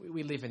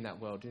 We live in that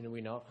world, do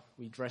we not?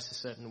 We dress a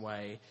certain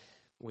way,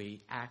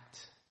 we act,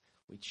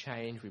 we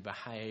change, we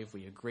behave,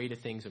 we agree to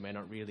things we may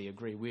not really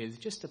agree with,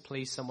 just to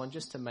please someone,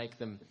 just to make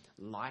them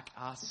like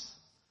us,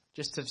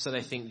 so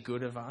they think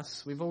good of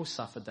us. We've all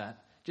suffered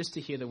that. Just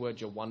to hear the word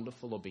you're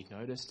wonderful or be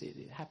noticed,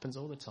 it happens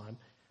all the time.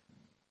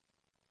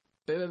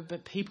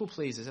 But people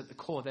pleasers at the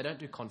core, they don't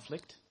do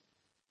conflict.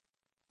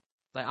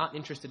 They aren't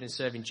interested in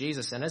serving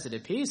Jesus, and as it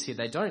appears here,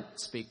 they don't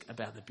speak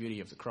about the beauty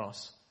of the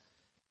cross.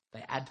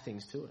 They add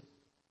things to it.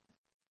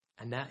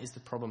 And that is the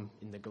problem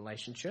in the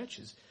Galatian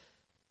churches.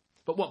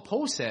 But what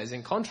Paul says,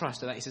 in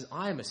contrast to that, he says,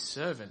 I am a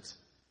servant.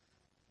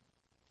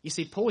 You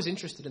see, Paul is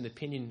interested in the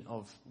opinion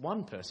of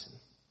one person,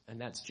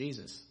 and that's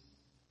Jesus,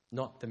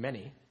 not the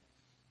many.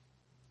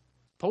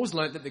 Paul's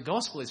learned that the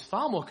gospel is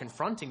far more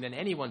confronting than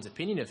anyone's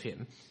opinion of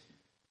him.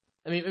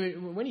 I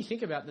mean, when you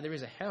think about that there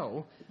is a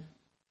hell,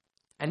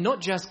 and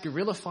not just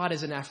guerrilla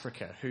fighters in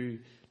Africa who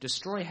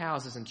destroy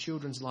houses and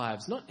children's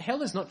lives.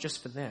 Hell is not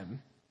just for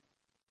them,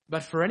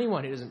 but for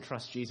anyone who doesn't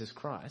trust Jesus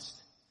Christ.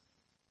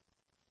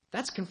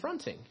 That's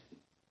confronting.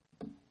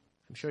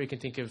 I'm sure you can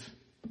think of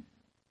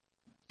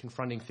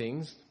confronting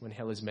things when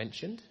hell is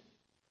mentioned.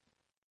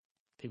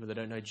 People that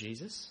don't know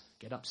Jesus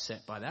get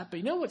upset by that. But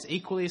you know what's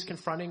equally as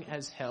confronting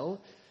as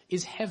hell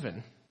is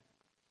heaven.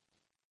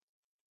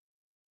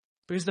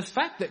 Because the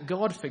fact that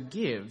God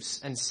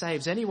forgives and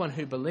saves anyone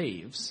who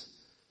believes,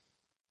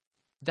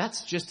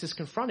 that's just as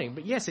confronting.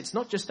 But yes, it's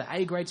not just the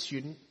A-grade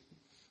student,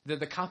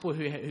 the couple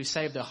who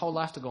saved their whole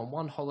life to go on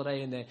one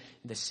holiday in their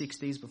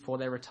 60s before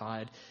they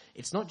retired.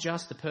 It's not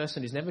just the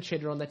person who's never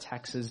cheated on their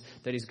taxes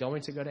that is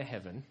going to go to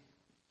heaven.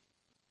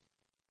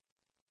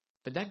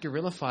 But that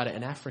guerrilla fighter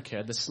in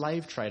Africa, the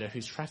slave trader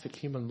who's trafficked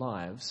human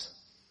lives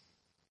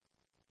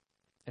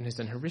and has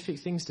done horrific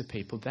things to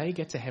people, they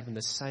get to heaven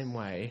the same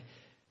way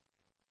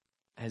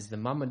as the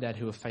mum and dad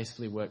who have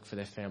faithfully worked for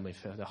their family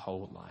for their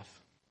whole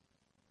life.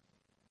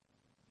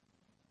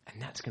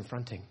 And that's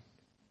confronting.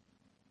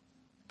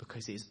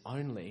 Because it is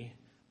only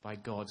by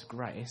God's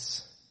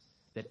grace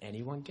that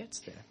anyone gets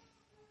there.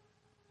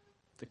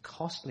 The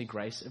costly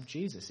grace of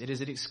Jesus. It is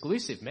an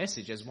exclusive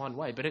message as one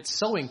way, but it's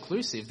so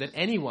inclusive that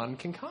anyone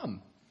can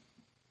come.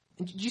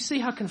 And do you see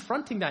how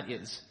confronting that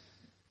is?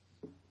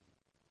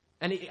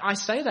 And I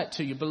say that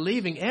to you,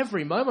 believing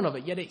every moment of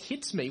it, yet it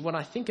hits me when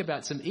I think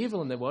about some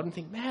evil in the world and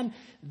think, man,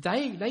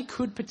 they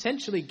could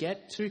potentially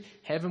get to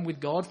heaven with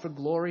God for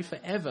glory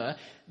forever,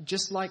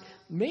 just like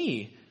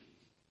me.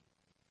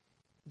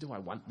 Do I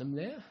want them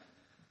there?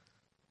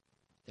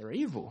 They're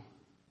evil.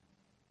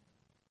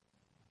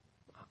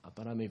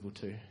 But I'm evil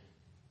too.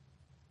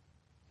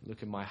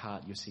 Look in my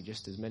heart, you'll see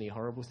just as many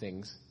horrible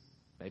things,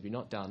 maybe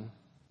not done,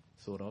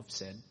 thought of,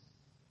 said.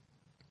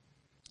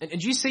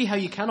 And you see how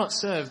you cannot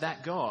serve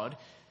that God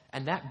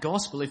and that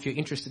gospel if you're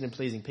interested in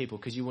pleasing people,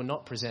 because you will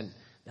not present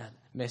that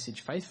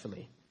message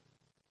faithfully.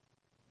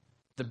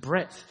 The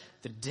breadth,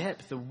 the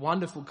depth, the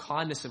wonderful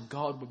kindness of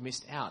God would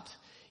miss out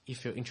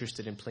if you're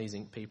interested in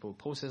pleasing people.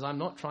 Paul says, I'm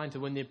not trying to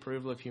win the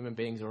approval of human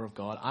beings or of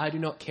God. I do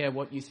not care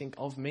what you think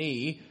of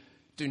me.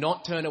 Do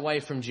not turn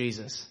away from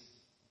Jesus.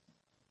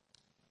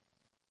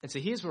 And so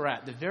here's where we're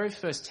at. The very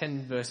first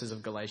 10 verses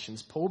of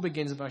Galatians, Paul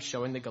begins by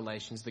showing the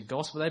Galatians the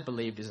gospel they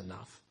believed is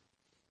enough.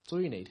 That's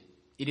all you need.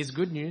 It is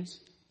good news.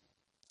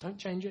 Don't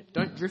change it.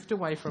 Don't drift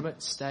away from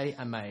it. Stay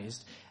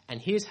amazed. And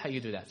here's how you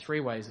do that.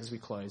 3 ways as we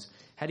close.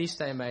 How do you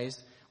stay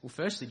amazed? Well,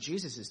 firstly,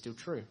 Jesus is still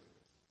true.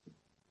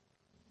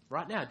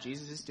 Right now,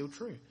 Jesus is still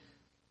true.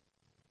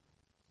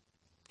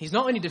 He's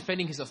not only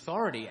defending his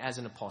authority as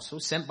an apostle,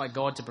 sent by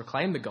God to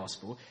proclaim the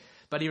gospel,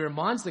 but he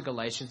reminds the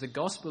Galatians the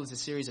gospel is a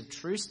series of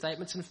true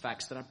statements and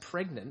facts that are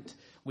pregnant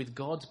with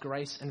God's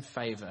grace and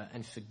favour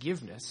and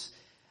forgiveness,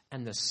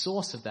 and the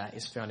source of that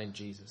is found in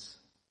Jesus.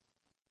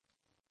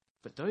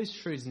 But those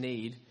truths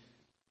need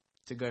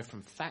to go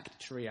from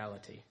fact to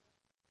reality,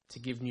 to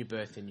give new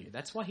birth in you.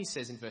 That's why he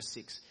says in verse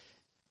 6,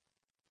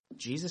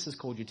 Jesus has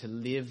called you to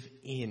live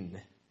in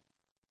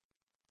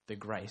the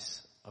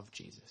grace of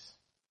Jesus.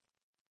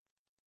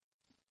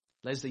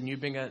 Leslie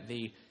Newbinger,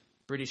 the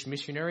British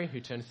missionary who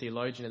turned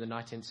theologian in the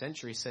 19th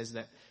century, says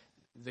that,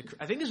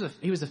 I think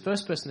he was the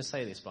first person to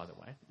say this, by the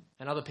way,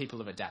 and other people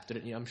have adapted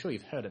it, and I'm sure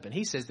you've heard it, but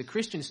he says the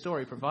Christian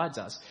story provides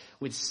us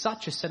with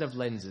such a set of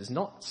lenses,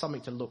 not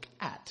something to look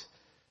at,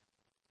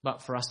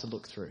 but for us to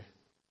look through.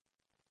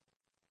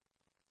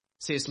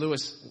 C.S.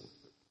 Lewis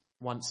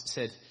once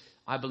said,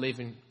 I believe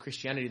in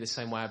Christianity the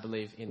same way I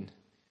believe in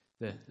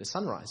the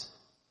sunrise.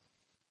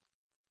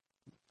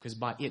 Because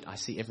by it I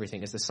see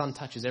everything. As the sun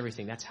touches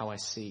everything, that's how I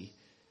see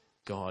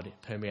God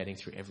permeating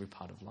through every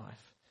part of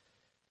life.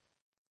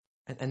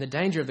 And the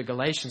danger of the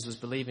Galatians was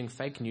believing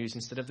fake news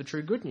instead of the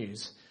true good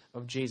news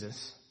of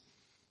Jesus.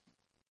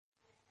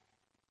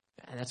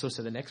 And that's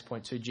also the next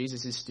point too.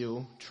 Jesus is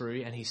still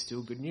true and he's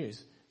still good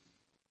news.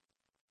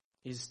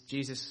 Is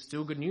Jesus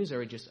still good news,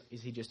 or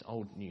is he just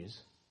old news?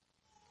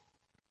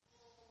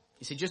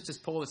 You see, just as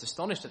Paul is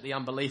astonished at the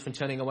unbelief and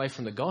turning away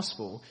from the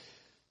gospel,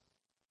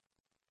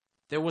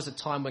 there was a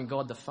time when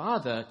God the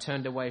Father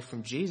turned away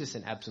from Jesus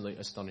in absolute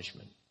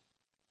astonishment.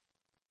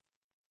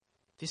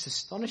 This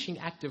astonishing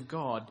act of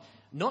God,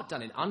 not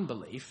done in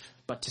unbelief,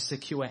 but to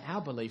secure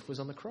our belief, was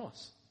on the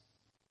cross,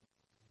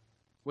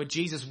 where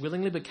Jesus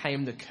willingly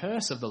became the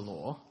curse of the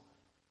law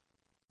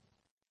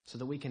so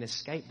that we can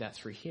escape that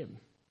through him.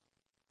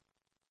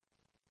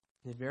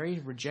 In the very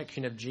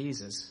rejection of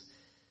Jesus,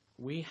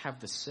 we have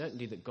the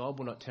certainty that God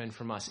will not turn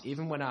from us,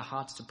 even when our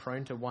hearts are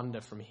prone to wander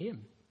from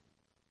him.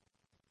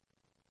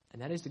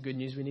 And that is the good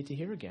news we need to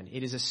hear again.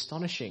 It is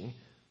astonishing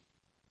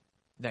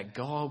that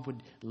God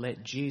would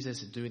let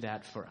Jesus do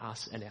that for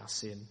us and our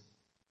sin.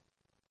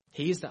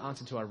 He is the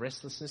answer to our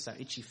restlessness, our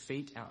itchy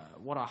feet,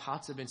 what our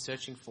hearts have been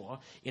searching for.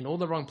 In all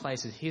the wrong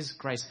places, his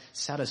grace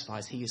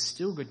satisfies. He is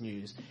still good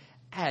news,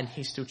 and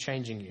he's still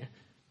changing you.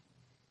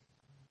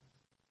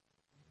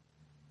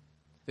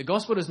 The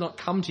gospel does not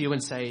come to you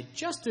and say,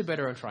 just do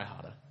better and try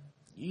harder.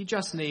 You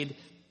just need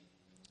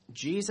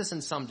Jesus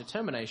and some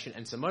determination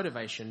and some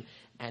motivation,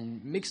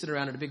 and mix it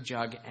around in a big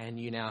jug, and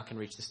you now can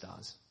reach the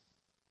stars.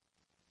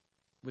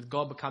 With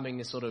God becoming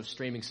this sort of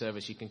streaming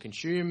service you can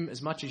consume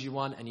as much as you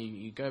want, and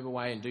you go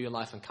away and do your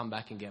life and come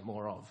back and get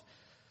more of.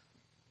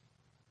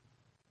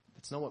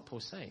 That's not what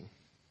Paul's saying.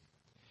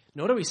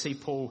 Nor do we see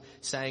Paul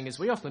saying, as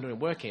we often do in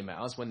work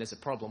emails, when there's a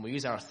problem, we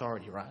use our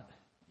authority, right?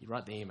 You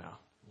write the email.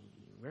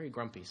 You're very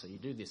grumpy, so you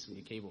do this with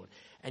your keyboard.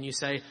 And you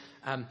say,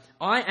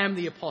 I am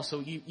the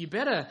apostle. You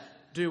better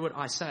do what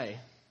I say,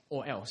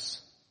 or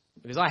else.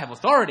 Because I have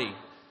authority,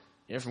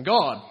 from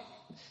God.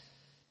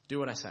 Do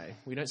what I say.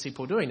 We don't see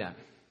Paul doing that.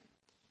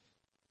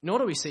 Nor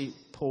do we see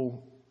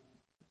Paul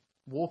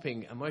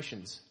warping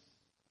emotions.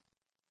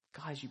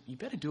 Guys, you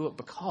better do it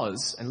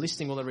because, and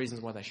listing all the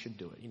reasons why they should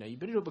do it. You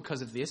better do it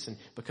because of this and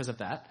because of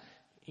that.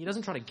 He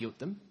doesn't try to guilt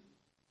them.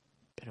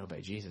 Better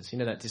obey Jesus.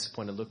 That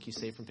disappointed look you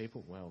see from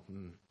people? Well,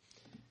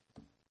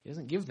 he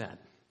doesn't give that.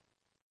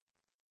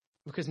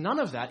 Because none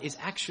of that is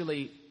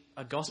actually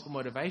a gospel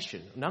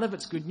motivation. None of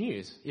it's good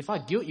news. If I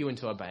guilt you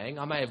into obeying,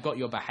 I may have got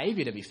your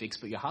behavior to be fixed,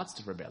 but your heart's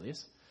still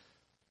rebellious.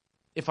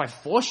 If I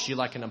forced you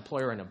like an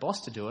employer and a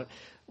boss to do it,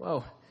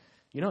 well,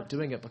 you're not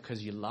doing it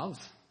because you love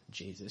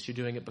Jesus. You're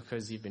doing it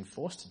because you've been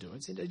forced to do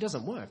it. It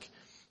doesn't work.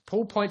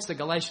 Paul points the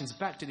Galatians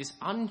back to this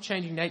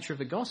unchanging nature of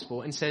the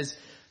gospel and says,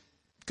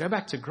 go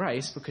back to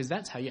grace because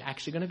that's how you're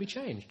actually going to be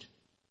changed.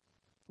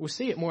 We'll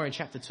see it more in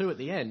chapter 2 at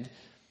the end.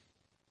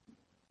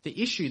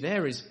 The issue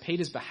there is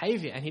Peter's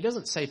behaviour, and he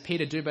doesn't say,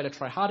 Peter, do better,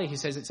 try harder. He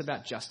says it's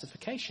about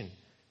justification.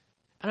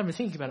 And I've been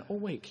thinking about it all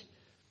week.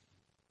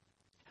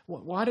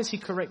 Why does he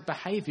correct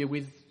behaviour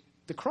with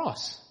the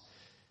cross?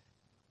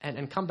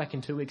 And come back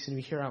in 2 weeks and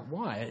we hear out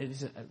why. It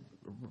is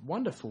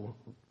wonderful.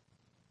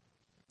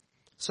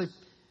 So,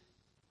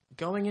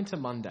 going into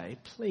Monday,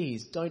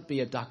 please don't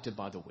be abducted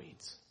by the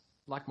weeds,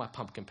 like my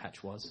pumpkin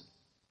patch was.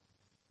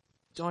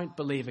 Don't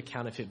believe a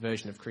counterfeit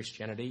version of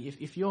Christianity.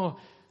 If you're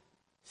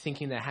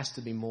thinking there has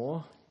to be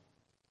more,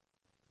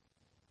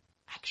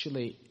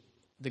 actually,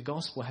 the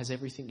gospel has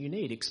everything you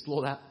need.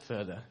 Explore that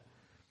further.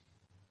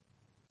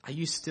 Are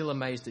you still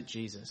amazed at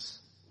Jesus?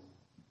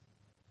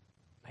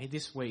 May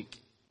this week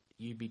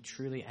you be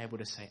truly able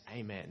to say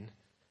amen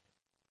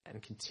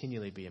and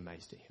continually be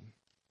amazed at him.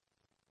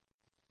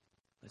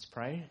 Let's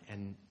pray,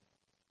 and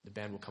the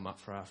band will come up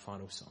for our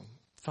final song.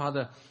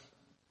 Father,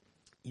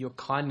 your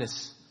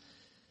kindness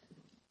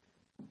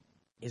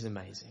is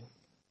amazing.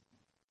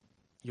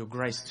 Your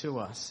grace to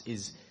us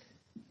is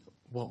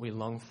what we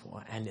long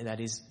for, and that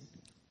is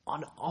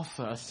on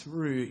offer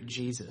through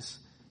Jesus.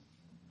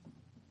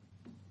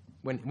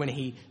 When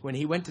he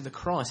went to the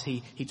cross,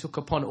 he took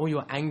upon all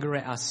your anger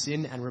at our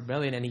sin and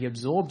rebellion, and he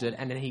absorbed it,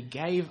 and then he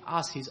gave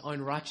us his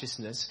own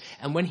righteousness.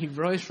 And when he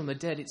rose from the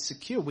dead, it's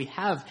secure. We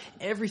have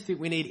everything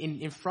we need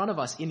in front of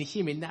us, in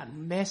him, in that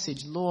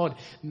message. Lord,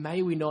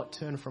 may we not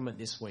turn from it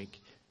this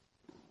week.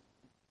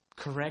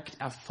 Correct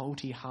our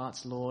faulty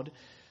hearts, Lord,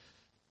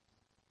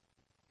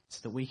 so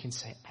that we can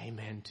say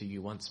amen to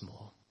you once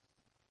more.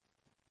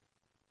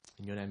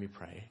 In your name we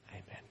pray,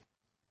 amen.